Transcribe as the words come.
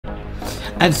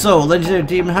And so, legendary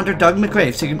demon hunter Doug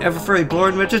McGrave seeking ever for a glory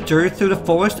and riches journey through the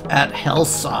forest at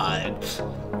Hellside.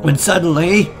 When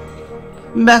suddenly,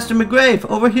 Master McGrave,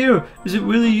 over here, is it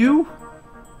really you?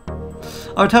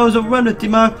 Our town is overrun with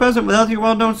demonic presence. Without your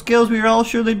well-known skills, we are all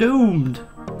surely doomed.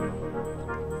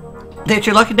 It's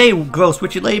your lucky day, gross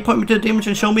witchy lady. Point me to the demons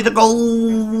and show me the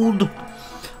gold.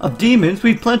 Of demons,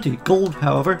 we've plenty. Gold,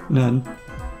 however, none.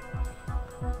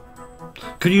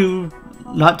 Could you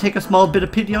not take a small bit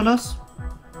of pity on us?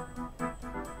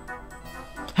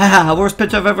 Haha, worst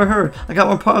pitch I've ever heard. I got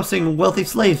more promising wealthy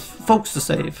slave folks to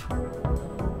save.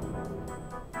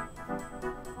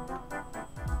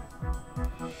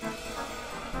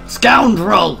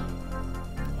 Scoundrel!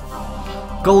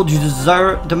 Gold you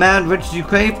desire, demand, riches you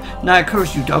crave. Now I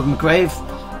curse you, Doug McGrave.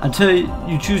 Until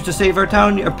you choose to save our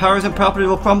town, your powers and property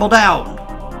will crumble down.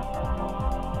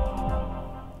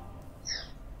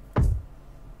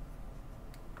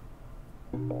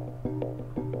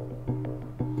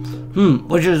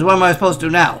 Which is what am I supposed to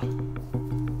do now?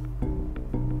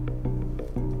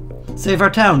 Save our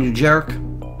town, you jerk.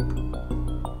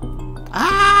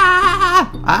 Ah!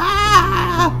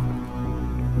 Ah!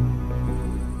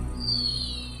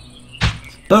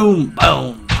 Boom,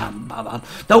 boom, bam, bam, bam.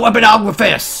 The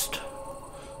Weaponographist!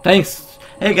 Thanks.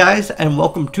 Hey guys, and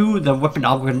welcome to the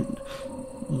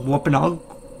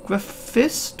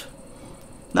Weaponographist?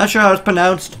 Not sure how it's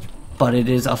pronounced, but it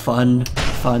is a fun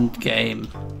game.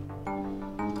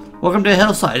 Welcome to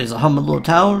Hellside. It's a humble little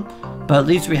town, but at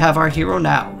least we have our hero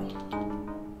now.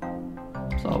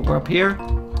 So we're up here.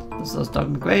 This is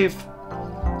Doug McGrave.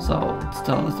 So it's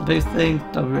telling us the big thing,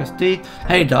 WSD.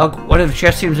 Hey Doug, one of the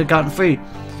chest seems to have gotten free.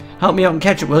 Help me out and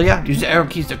catch it, will ya? Use the arrow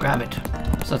keys to grab it.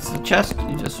 So that's the chest.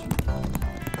 You just...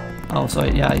 Oh,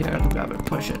 sorry. Yeah, you gotta grab it.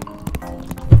 Push it.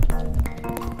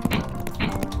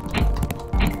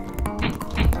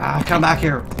 Ah, come back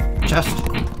here. Chest.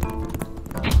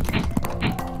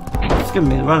 Just give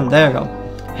me the run. There you go.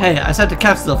 Hey, I said the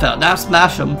cat still fell. Now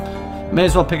smash him. May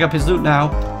as well pick up his loot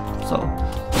now. So,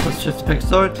 let's just pick a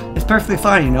sword. It's perfectly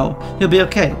fine, you know. He'll be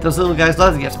okay. Those little guys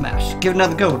love to get smashed. Give it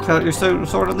another go. Try out your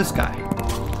sword on this guy.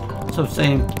 So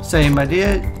same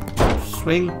idea.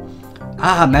 Swing.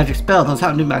 Ah, magic spell. Those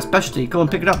happen to be my specialty. Go and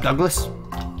pick it up, Douglas.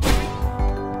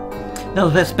 No,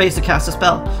 there's space to cast a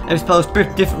spell. Every spell is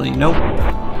differently, you know.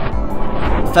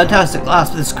 Fantastic.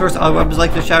 Last, with this curse, all weapons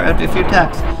like to shower after a few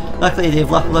attacks. Luckily, they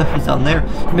have locked weapons down there.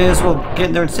 You may as well get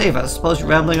in there and save us. Suppose you're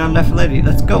rambling on enough lady.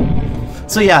 Let's go.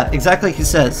 So yeah, exactly like he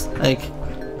says. Like,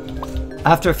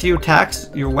 after a few attacks,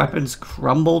 your weapons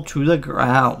crumble to the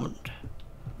ground.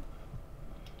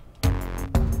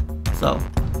 So,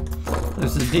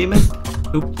 there's the demon.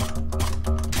 Oop.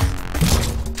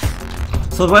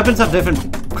 So the weapons have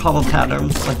different combo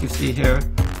patterns, like you see here.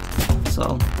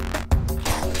 So,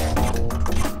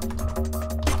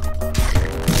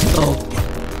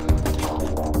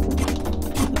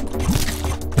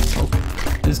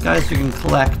 these guys you can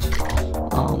collect.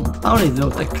 I don't even know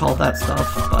what they call that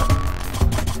stuff, but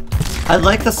I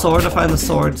like the sword. I find the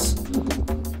swords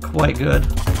quite good.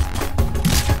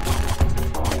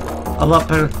 A lot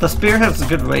better. The spear has a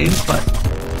good range, but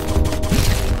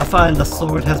I find the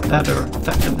sword has better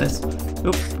effectiveness.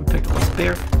 Oop, we picked up the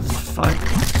spear. It's fine.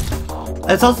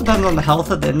 It's also depending on the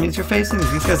health of the enemies you're facing.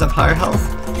 These guys have higher health.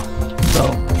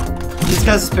 So, these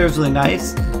guys' spear is really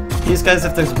nice. These guys,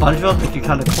 if there's a bunch of them, they can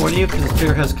kind of corner you because the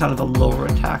spear has kind of a lower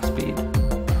attack speed.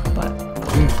 But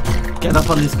if you get up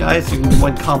on these guys, you can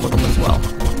one combo them as well.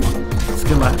 Let's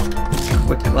give them a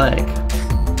quick leg.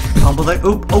 Combo leg.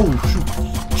 Oop, oh, shoot.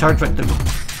 Charge right through.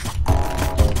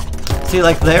 See,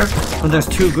 like there, when there's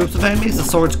two groups of enemies, the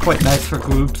sword's quite nice for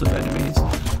groups of enemies.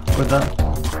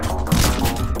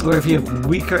 Where if you have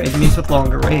weaker enemies with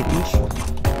longer range,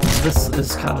 this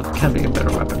is can be a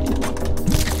better weapon.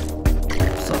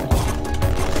 So,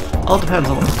 all depends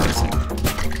on what you're facing.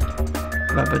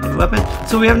 Weapon, new weapon.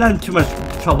 So we haven't had too much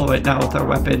trouble right now with our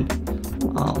weapon,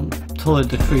 totally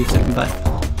decreasing, but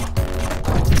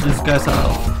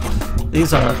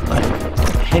these are like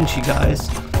henchy guys,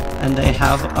 and they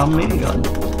have a minigun.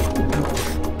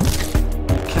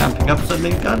 Can pick up some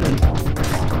minigun and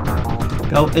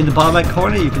go in the bottom right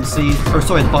corner. You can see, or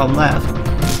sorry, the bottom left.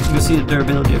 You can see the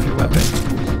durability of your weapon.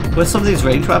 With some of these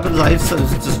range weapons, I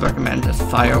just recommend just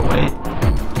fire away.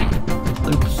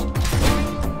 Oops.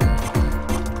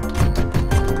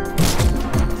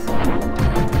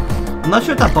 I'm not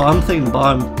sure what that bottom thing, the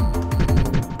bottom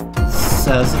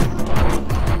says.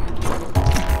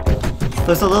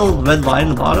 There's a little red line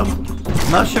in the bottom.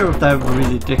 I'm not sure if that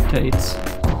really dictates.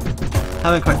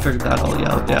 Haven't quite figured that all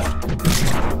out yet.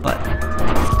 But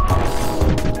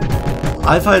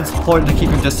I find it's important to keep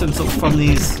your distance from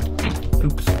these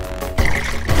Oops.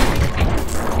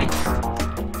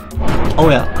 Oh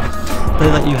yeah, they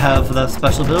let you have the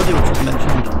special ability, which was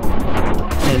mentioned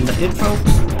in the intro.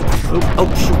 Oh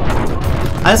shoot.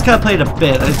 I just kind of played a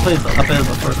bit. I just played a bit of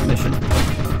the first mission.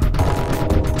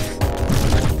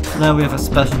 Now we have a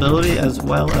special ability as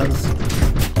well as...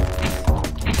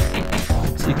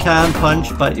 So you can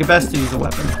punch, but you're best to use a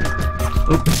weapon.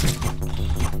 Oops.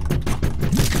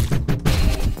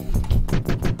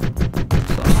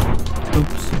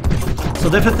 So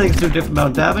different things do different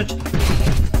amount of damage.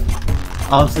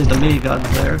 Obviously the miniguns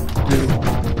there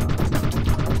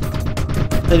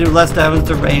do less damage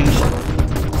to range.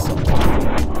 So,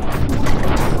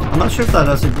 I'm not sure if that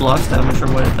actually blocks damage or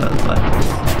what it does, but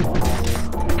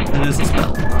it is a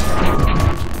spell.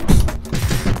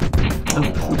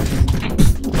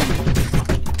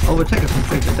 Oh, we're taking some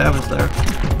pretty good damage there.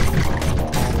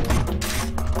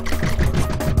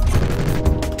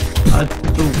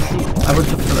 I would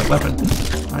look for that weapon.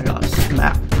 I got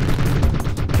snapped.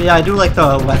 But yeah, I do like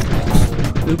the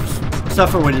weapon. Oops.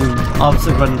 Except for when you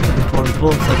obviously run into the corner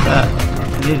bullets like that.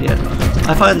 An idiot.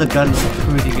 I find the guns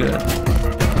pretty good.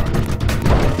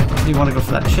 You want to go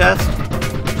for that chest.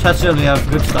 Chests generally have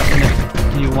good stuff in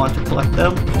it. You want to collect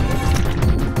them.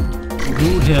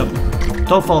 Loot him.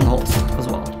 Don't fall in holes as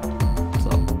well.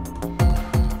 So.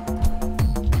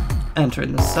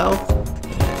 Entering the south.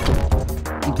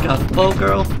 Got the bow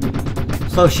girl.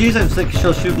 So she's, I think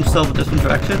she'll shoot in several different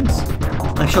directions.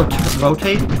 Like she'll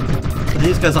rotate. But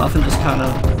these guys often just kind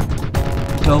of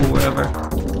go wherever.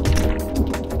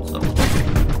 So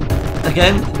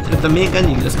again, with the minigun,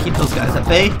 you can just keep those guys at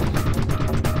bay.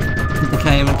 They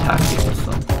can't even attack you.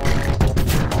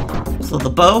 So the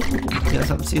bow, you guys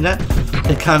haven't seen that.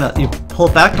 It kind of, you pull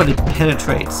it back, but it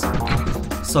penetrates.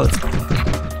 So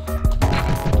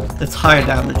it's higher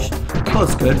damage. Oh,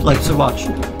 it's good. Like, so watch.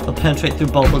 It'll penetrate through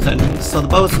both those enemies. So the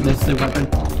bow is basically a weapon.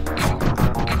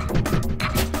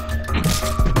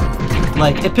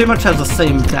 Like, it pretty much has the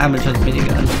same damage as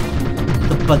minigun.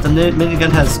 But the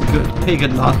minigun has pretty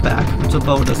good knockback, which the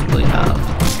bow doesn't really have.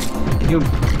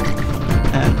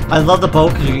 And I love the bow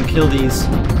because you can kill these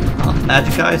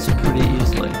magic guys pretty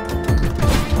easily.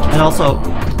 And also,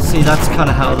 see, that's kind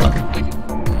of how the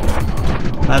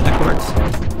magic works.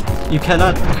 You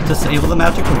cannot disable the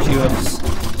magic once you have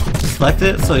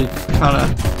selected it, so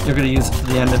you're going to use it to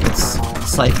the end of its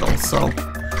cycle. So,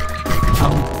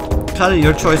 kind of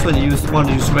your choice whether you want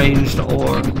to use ranged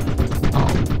or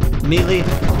melee,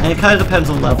 and it kind of depends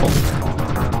on level.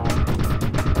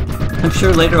 I'm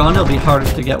sure later on it'll be harder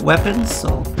to get weapons,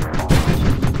 so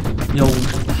you'll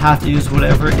have to use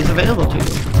whatever is available to you.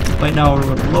 Right now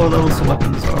we're at lower levels, so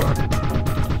weapons are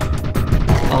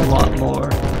a lot more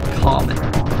common.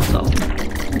 So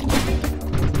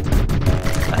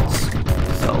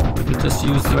we can just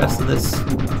use the rest of this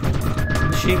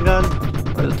machine gun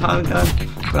or the time gun,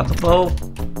 grab the bow,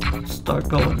 start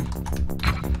going.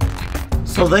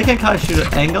 So they can kind of shoot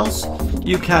at angles.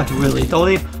 You can't really. The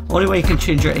only way you can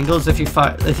change your angle is if you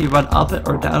run up it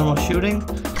or down while shooting.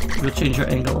 You'll change your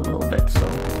angle a little bit. So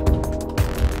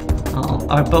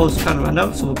our bow's kind of run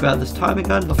out, so we'll grab this timing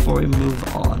gun before we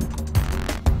move on.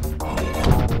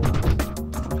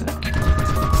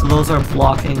 So those are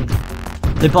blocking.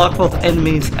 They block both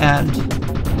enemies and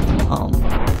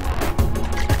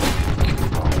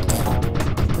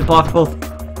they block both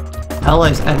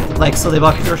allies and so they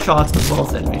block your shots as well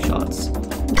as enemy shots.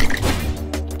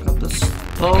 Got this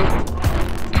bow.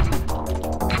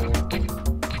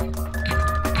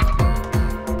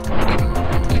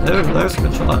 There's a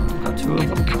good shot. Got two of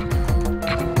them.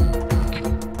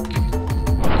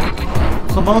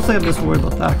 So mostly I'm just worried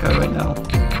about that guy right now.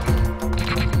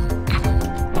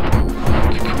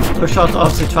 Their shots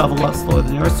obviously travel a lot slower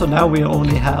than yours, so now we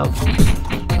only have...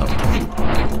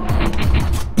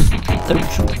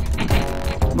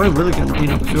 We're really going to beat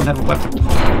them because we don't have a weapon.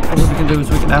 And what we can do is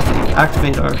we can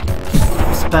activate our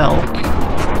spell.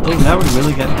 Oh, now we're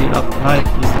really getting beat up. And I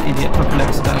use the idiot hook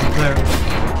next down there.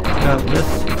 Grab this.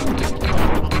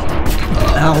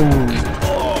 Ow!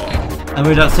 And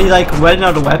we don't see, like, running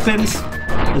out of weapons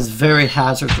is very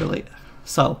hazard related.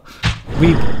 So,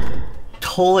 we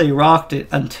totally rocked it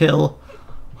until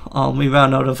we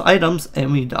ran out of items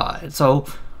and we died. So,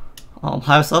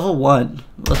 highest level 1.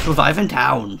 Let's revive in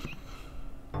town.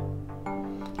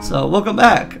 So, welcome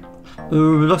back.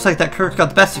 Ooh, looks like that Kirk got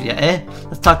the best of you, eh?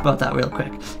 Let's talk about that real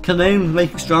quick. Can aim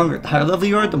make you stronger. The higher level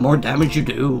you are, the more damage you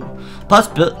do. Plus,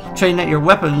 training at your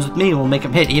weapons with me will make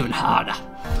them hit even harder.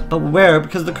 But beware,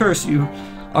 because of the curse, you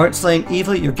aren't slaying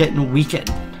evil, you're getting weakened.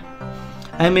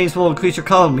 Enemies will increase your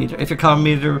combat meter. If your combat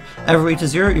meter ever reaches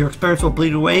 0, your experience will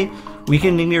bleed away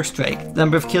weakening your strength. The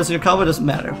number of kills in your combo doesn't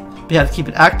matter, but you have to keep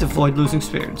it active to avoid losing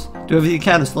experience. Do everything you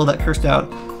can to slow that curse down.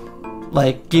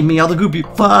 Like, give me all the goop you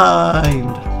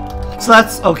find. So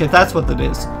that's, okay, that's what it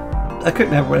is. I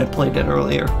couldn't remember when I played it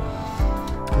earlier,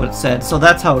 what it said. So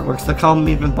that's how it works. The column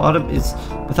meter at the bottom is,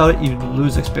 without it you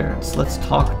lose experience. Let's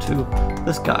talk to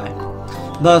this guy.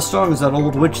 Not as strong as that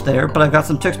old witch there, but I've got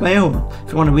some tricks of my own.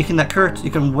 If you want to weaken that curse,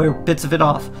 you can wear bits of it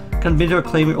off. Continue to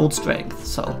reclaim your old strength.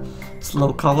 So,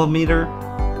 slow combo meter.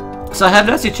 So I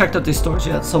haven't actually checked out these stores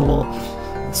yet, so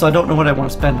I don't know what I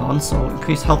want to spend on. So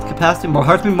increase health capacity, more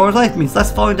hearts mean more life, means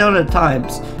less falling down at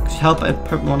times. Because you help at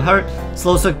 1 heart,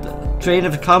 slows the drain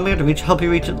of the combo meter to help you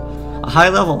reach a high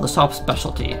level of the shop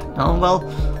specialty. Oh well,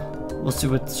 we'll see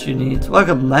what she needs.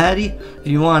 Welcome, laddie. If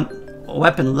you want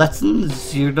weapon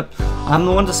lessons, I'm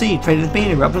the one to see. Train with me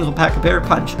and your weapons will pack a bear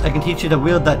punch. I can teach you to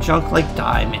wield that junk like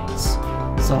diamonds.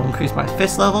 So I'll increase my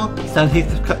fist level.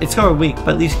 It's kind of weak, but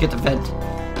at least you get to vent.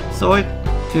 Sword,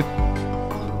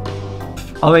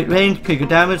 alright, range, pretty good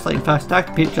damage, lightning fast attack,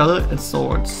 repeat each other, and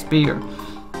sword, spear.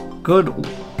 Good.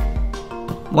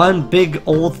 One big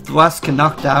old thrust can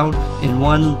knock down in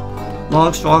one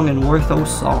long, strong, and worth no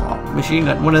song. Machine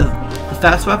gun, one of the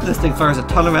fast weapons. This thing fires a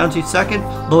ton of rounds each second,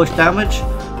 lowest damage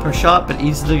per shot, but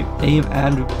easily aim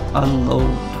and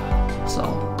unload. So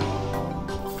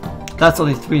that's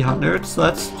only 300, so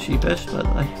that's cheapish. But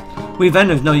like, we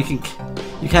vendors know you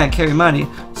can't carry money,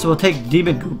 so we'll take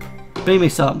demon goop. Bring me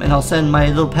some, and I'll send my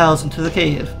little pals into the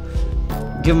cave.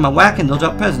 Give them a whack and they'll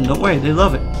drop presents. Don't worry, they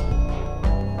love it.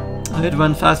 I could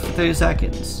run fast for 30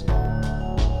 seconds.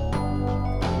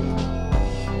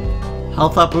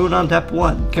 Health up rune on depth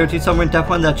 1. Guaranteed somewhere in depth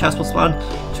 1 that chest will spawn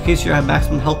to increase your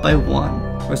maximum health by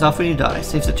 1. Wears off when you die.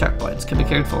 Saves the checkpoints. Can be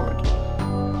carried forward.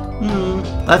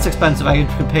 That's expensive. I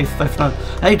can pay for fun.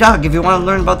 Hey Doug, if you want to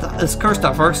learn about this curse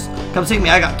stuff first, come see me.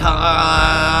 I got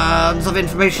tons of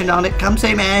information on it. Come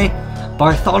see me.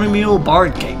 Bartholomew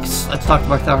Bard Cakes. Let's talk to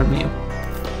Bartholomew.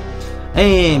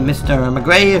 Hey, Mr.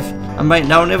 McGrave. I'm writing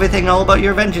down everything all about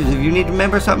your adventures. If you need to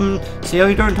remember something, see how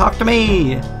you're doing, talk to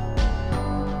me.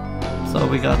 So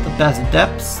we got the best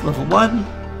depths, level 1.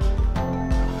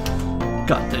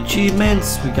 Got the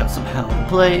achievements. We got some how to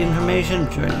play information,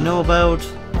 which you already know about.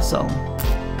 So,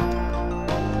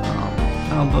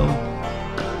 combo.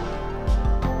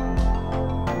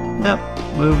 Yep,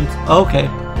 movements. Okay.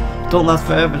 Don't last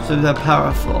forever, so they're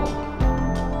powerful.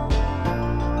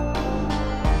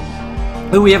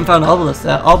 Ooh, we haven't found Obelisk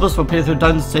yet. Obelisk will appear through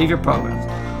dungeons to save your progress.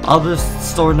 Obelisk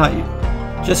store not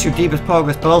just your deepest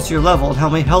progress, but also your level and how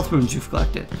many health runes you've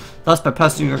collected. Thus, by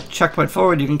pressing your checkpoint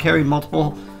forward, you can carry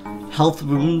multiple health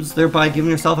runes, thereby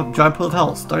giving yourself a giant pool of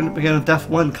health. Starting to begin with Death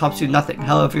 1 costs you nothing.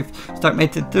 However, if you start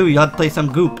making it through, you ought to play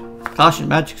some goop. Caution,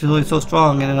 magic is only so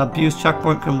strong, and an abused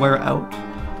checkpoint can wear out.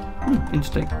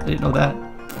 Interesting. I didn't know that.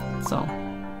 So,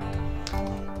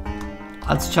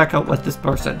 let's check out what this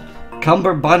person.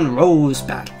 Cumberbund Rose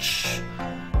Patch.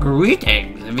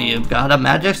 Greetings. If you've got a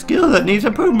magic skill that needs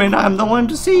improvement, I'm the one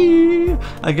to see.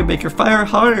 I can make your fire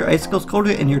harder, icicles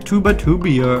colder, and your tuba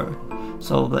tubier.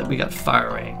 So that we got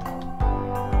firing.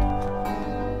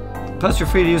 Plus, you're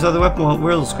free to use other weapon while we're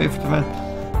a little scrape for defense.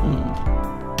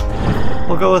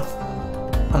 We'll go with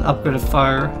an upgrade of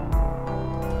fire,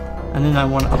 and then I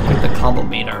want to upgrade the combo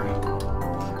meter.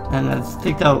 And I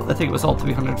think it was all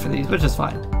 300 for these, which is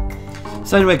fine.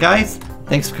 So anyway, guys,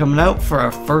 thanks for coming out for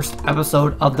our first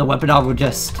episode of the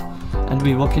Weaponographist, and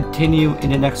we will continue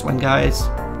in the next one, guys.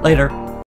 Later.